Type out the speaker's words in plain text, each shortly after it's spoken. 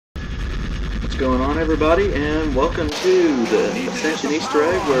going on, everybody, and welcome to the Ascension Easter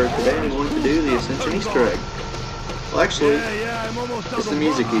egg, where today I'm going to do the Ascension Easter egg. Well, actually, it's the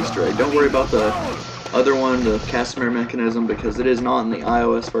music Easter egg. Don't worry about the other one, the Casimir mechanism, because it is not in the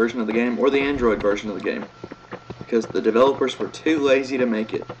iOS version of the game or the Android version of the game, because the developers were too lazy to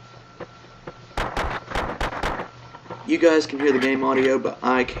make it. You guys can hear the game audio, but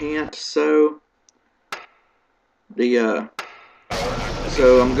I can't, so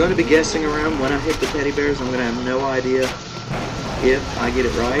I'm going to be guessing around when I hit the teddy bears. I'm going to have no idea if I get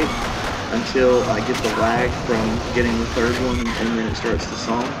it right until I get the lag from getting the third one, and then it starts the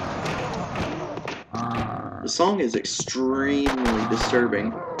song. The song is extremely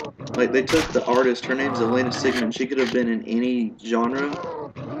disturbing. Like, they took the artist, her name's Elena Siegman, she could have been in any genre,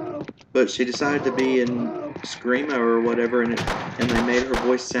 but she decided to be in Screamo or whatever, and they made her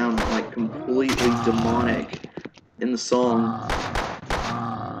voice sound like completely demonic in the song.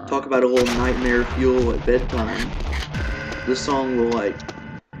 Talk about a little nightmare fuel at bedtime. This song will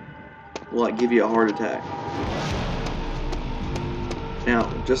like give you a heart attack.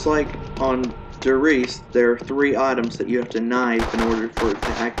 Now, just like on Doris, there are 3 items that you have to knife in order for it to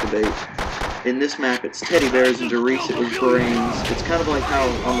activate. In this map, it's teddy bears, and Doris it was brains. It's kind of like how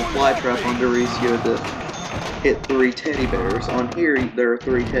on the fly trap on Doris you had to hit 3 teddy bears. On here, there are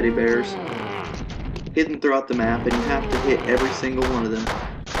 3 teddy bears hidden throughout the map, and you have to hit every single one of them.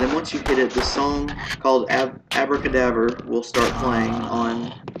 Then once you hit it, the song called Avacadare will start playing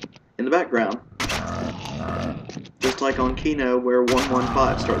in the background. Just like on Kino, where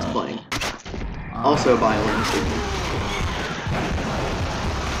 115 starts playing. Also by Elena Siegman.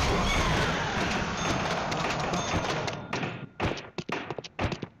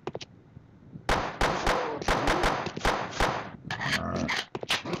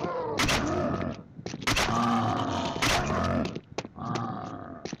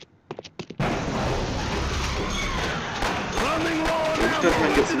 I'm trying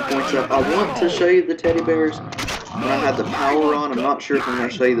to get some points up. I want to show you the teddy bears when I had the power on. I'm not sure if I'm going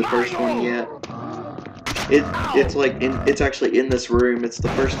to show you the first one yet. It's actually in this room. It's the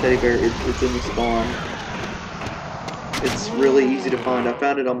first teddy bear. It's in the spawn. It's really easy to find. I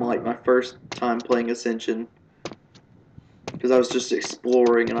found it on my first time playing Ascension, because I was just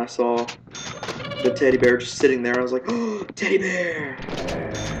exploring and I saw the teddy bear just sitting there. I was like, oh, teddy bear!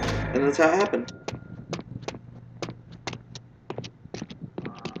 And that's how it happened.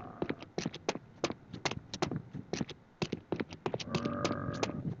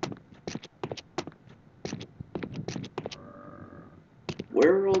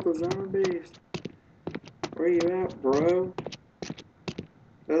 Where are all the zombies? Where are you at, bro?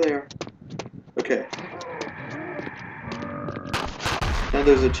 There they are. Okay. Now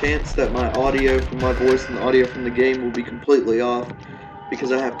there's a chance that my audio from my voice and the audio from the game will be completely off,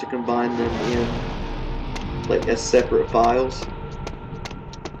 because I have to combine them in as separate files.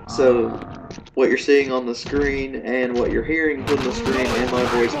 So what you're seeing on the screen and what you're hearing from the screen and my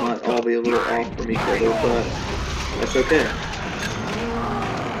voice might all be a little off from each other, but that's okay.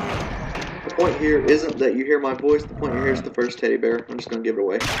 The point here isn't that you hear my voice, the point here is the first teddy bear. I'm just going to give it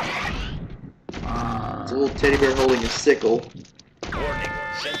away. It's a little teddy bear holding a sickle.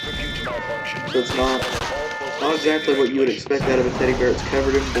 So it's not exactly what you would expect out of a teddy bear. It's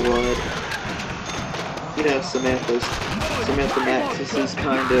covered in blood. You know, Samantha Maxis's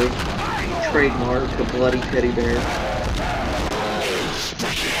kind of trademark, a bloody teddy bear.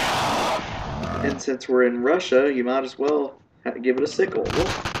 And since we're in Russia, you might as well give it a sickle. Whoa.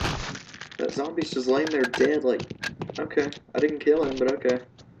 That zombie's just laying there dead, like, okay, I didn't kill him, but okay.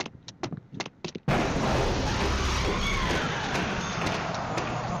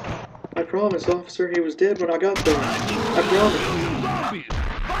 I promise, officer, he was dead when I got there. I promise.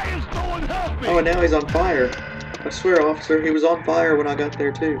 Oh, and now he's on fire. I swear, officer, he was on fire when I got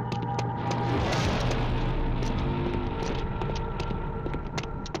there, too.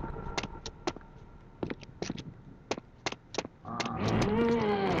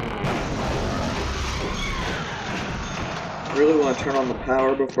 I really want to turn on the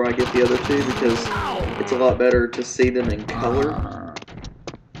power before I get the other 2, because it's a lot better to see them in color.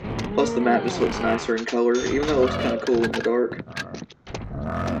 Plus the map just looks nicer in color, even though it looks kind of cool in the dark.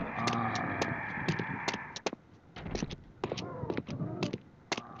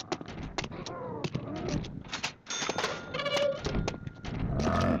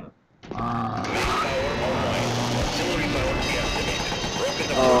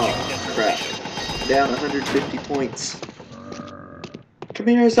 Oh, crap. Down 150 points. Come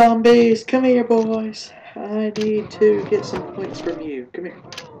here, zombies! Come here, boys! I need to get some points from you. Come here.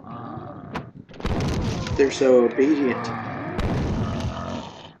 They're so obedient.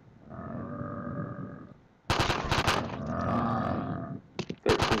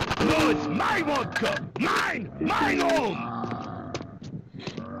 it's my vodka! Mine! Mine own!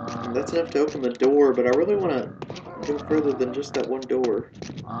 That's enough to open the door, but I really want to go further than just that one door.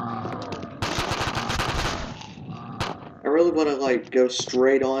 I really want to, like, go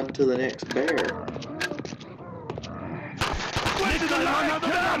straight on to the next bear.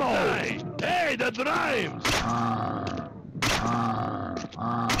 Hey, that rhymes!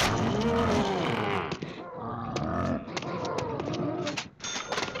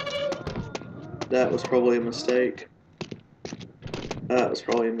 That was probably a mistake. That was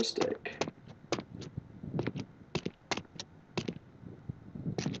probably a mistake.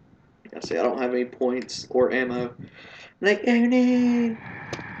 Yeah, see, I don't have any points or ammo. Like, oh no!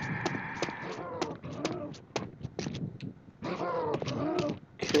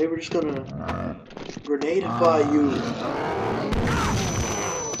 Okay, we're just gonna grenadify you.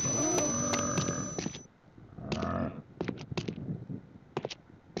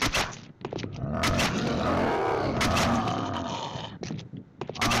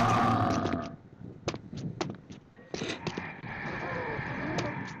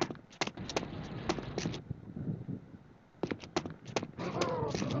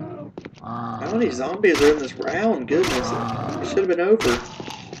 How many zombies are in this round? Goodness, it should have been over.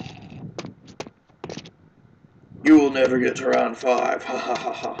 You will never get to round 5. Ha ha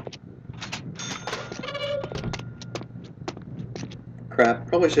ha ha. Crap,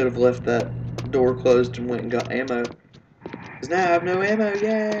 probably should have left that door closed and went and got ammo. Because now I have no ammo,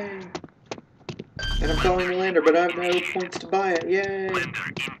 yay! And I'm calling the lander, but I have no points to buy it, yay!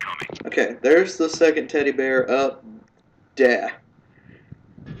 Okay, there's the second teddy bear up there.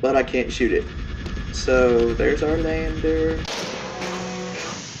 But I can't shoot it. So, there's our lander.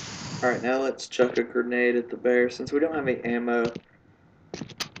 Alright, now let's chuck a grenade at the bear. Since we don't have any ammo,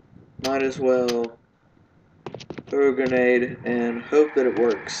 might as well throw a grenade and hope that it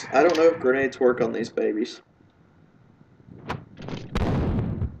works. I don't know if grenades work on these babies.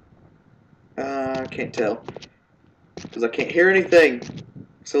 I can't tell. Because I can't hear anything.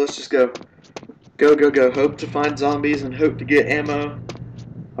 So let's just go. Go, go, go. Hope to find zombies and hope to get ammo.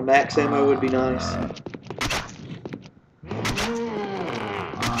 A max ammo would be nice.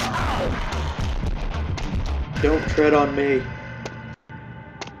 Don't tread on me.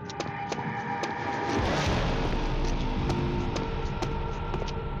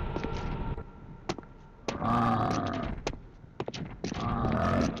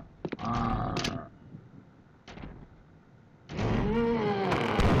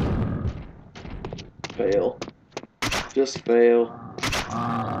 Fail. Just fail.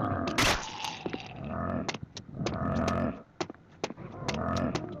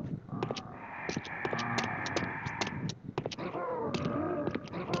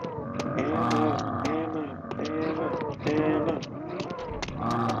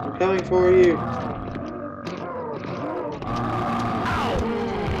 I'm coming for you.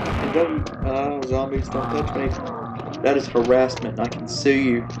 And don't, zombies, don't touch me. That is harassment. I can sue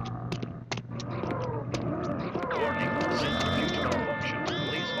you.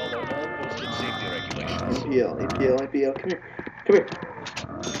 APL, APL, APL. Come here. Come here.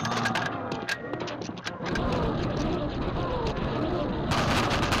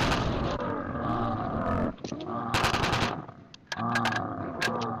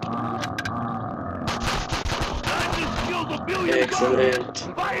 Excellent.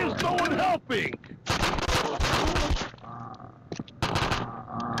 Why is no one helping?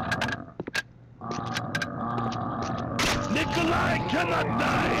 Nikolai cannot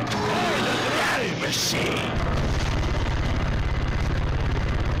die. Oh, the driving machine.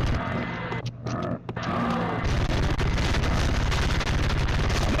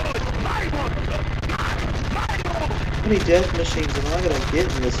 No, it's my one. How many death machines am I gonna get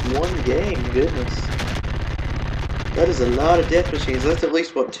in this one game? Goodness. That is a lot of death machines. That's at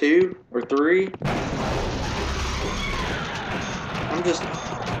least, what, 2 or 3? I'm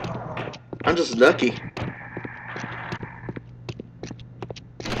just lucky.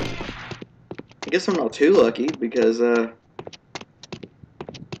 I guess I'm not too lucky because I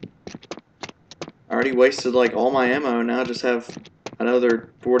already wasted like all my ammo and now I just have another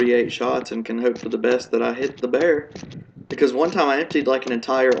 48 shots and can hope for the best that I hit the bear. Because one time I emptied like an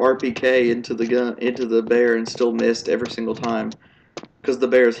entire RPK into the bear and still missed every single time. Because the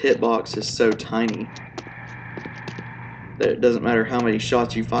bear's hitbox is so tiny that it doesn't matter how many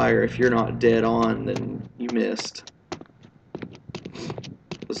shots you fire, if you're not dead on, then you missed.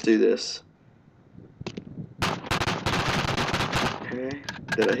 Let's do this. Okay.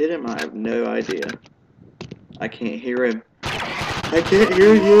 Did I hit him? I have no idea. I can't hear him. I can't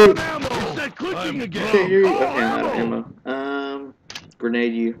hear you! Clicking again. I can't hear you. Okay, I'm out of ammo.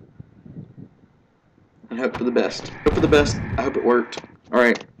 Grenade you. and hope for the best. Hope for the best. I hope it worked.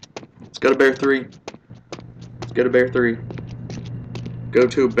 Alright. Let's go to bear 3. Let's go to bear 3. Go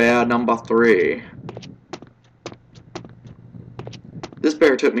to bear number 3. This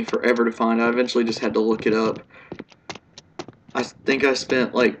bear took me forever to find. I eventually just had to look it up. I think I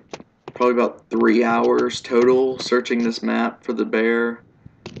spent like probably about 3 hours total searching this map for the bear,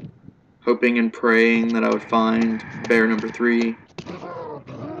 hoping and praying that I would find bear number 3.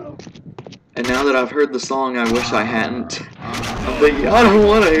 And now that I've heard the song, I wish I hadn't. I'm thinking, I don't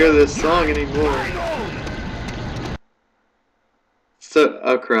want to hear this song anymore. So,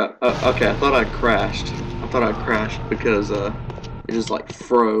 oh crap. Okay, I thought I crashed. I thought I crashed because it just like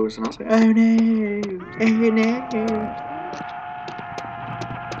froze, and I was like, oh no, oh no.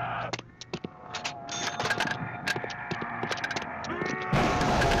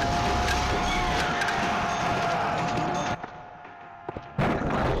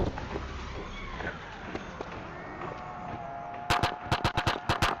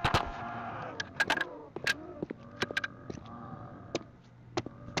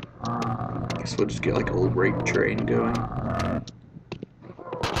 Guess we'll just get like a little rape train going. No,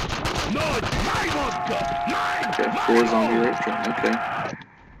 it's my vodka! Mine! Okay, 4 zombie rape train, okay.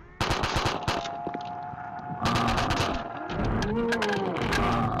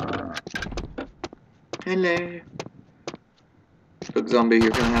 Hello. Look, zombie,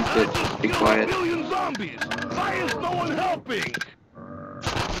 you're gonna have to be quiet. Million zombies! Why is no one helping?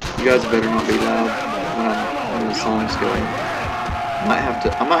 You guys better not be loud when the song's going.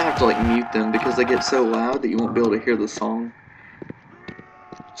 I might have to like mute them because they get so loud that you won't be able to hear the song.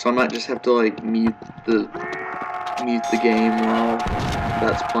 So I might just have to like mute the game while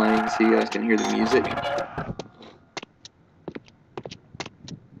that's playing so you guys can hear the music.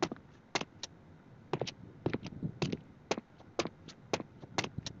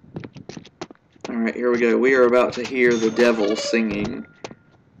 Alright, here we go. We are about to hear the devil singing.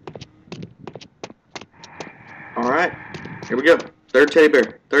 Alright, here we go. Third teddy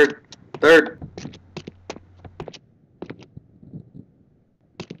bear. Third.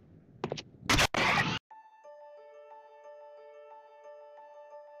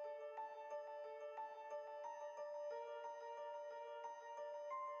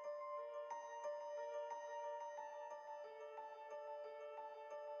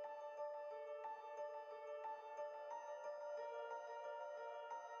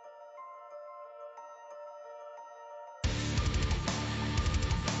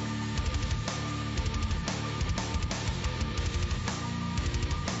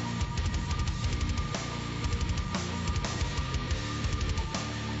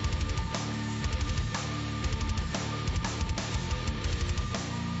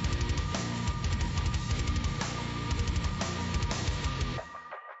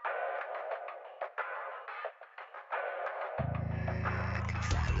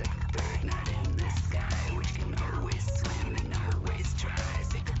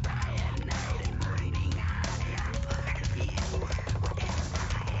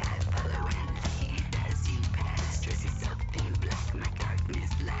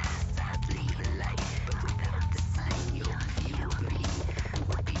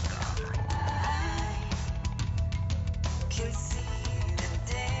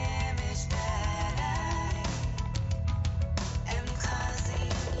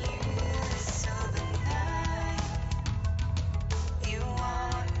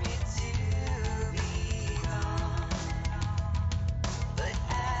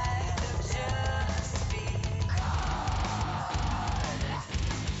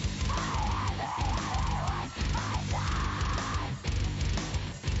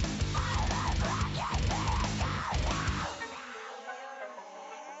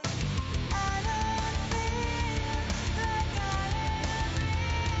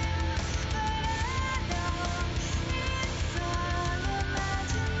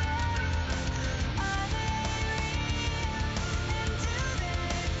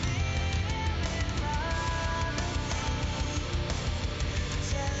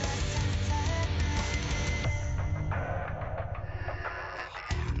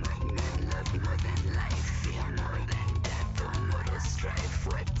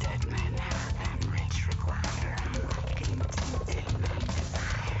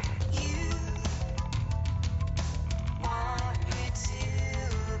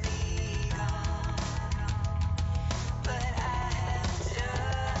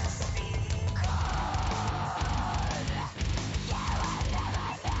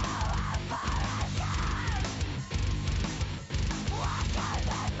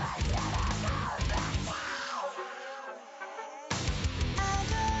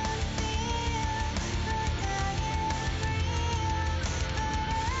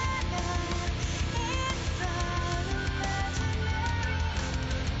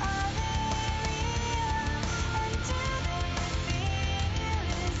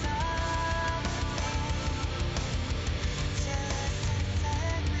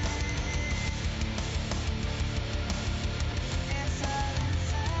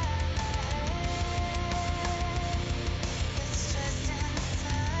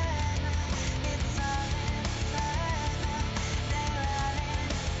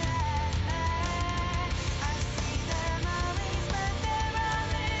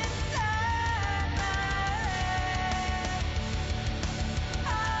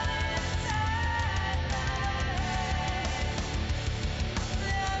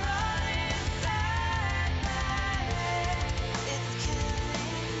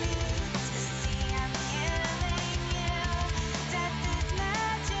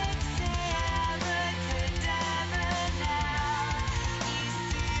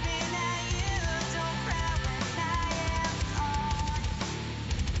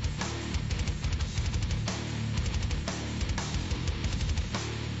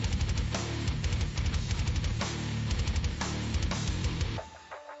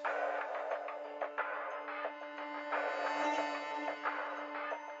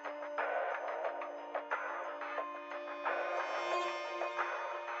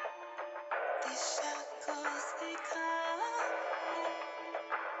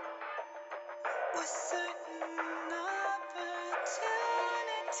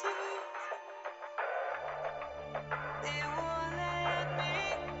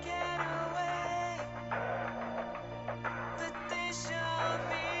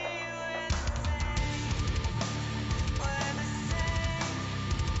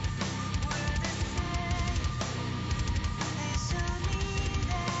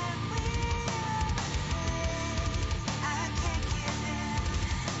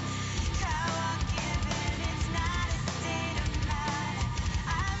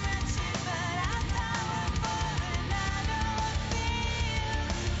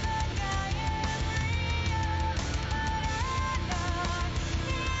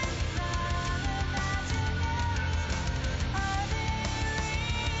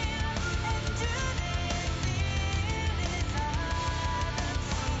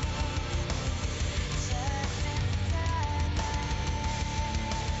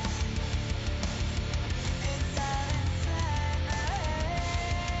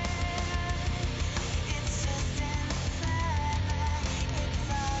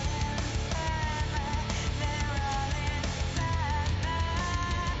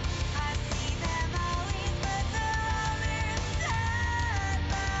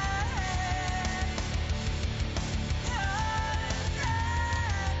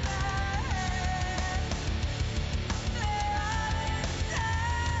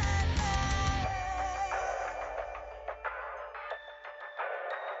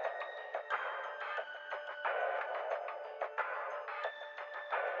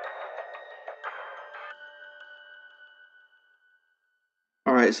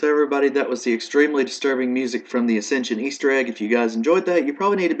 Alright, so everybody, that was the extremely disturbing music from the Ascension Easter egg. If you guys enjoyed that, you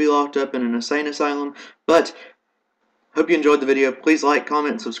probably need to be locked up in an insane asylum, but hope you enjoyed the video. Please like,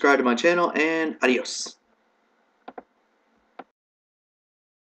 comment, and subscribe to my channel, and adios.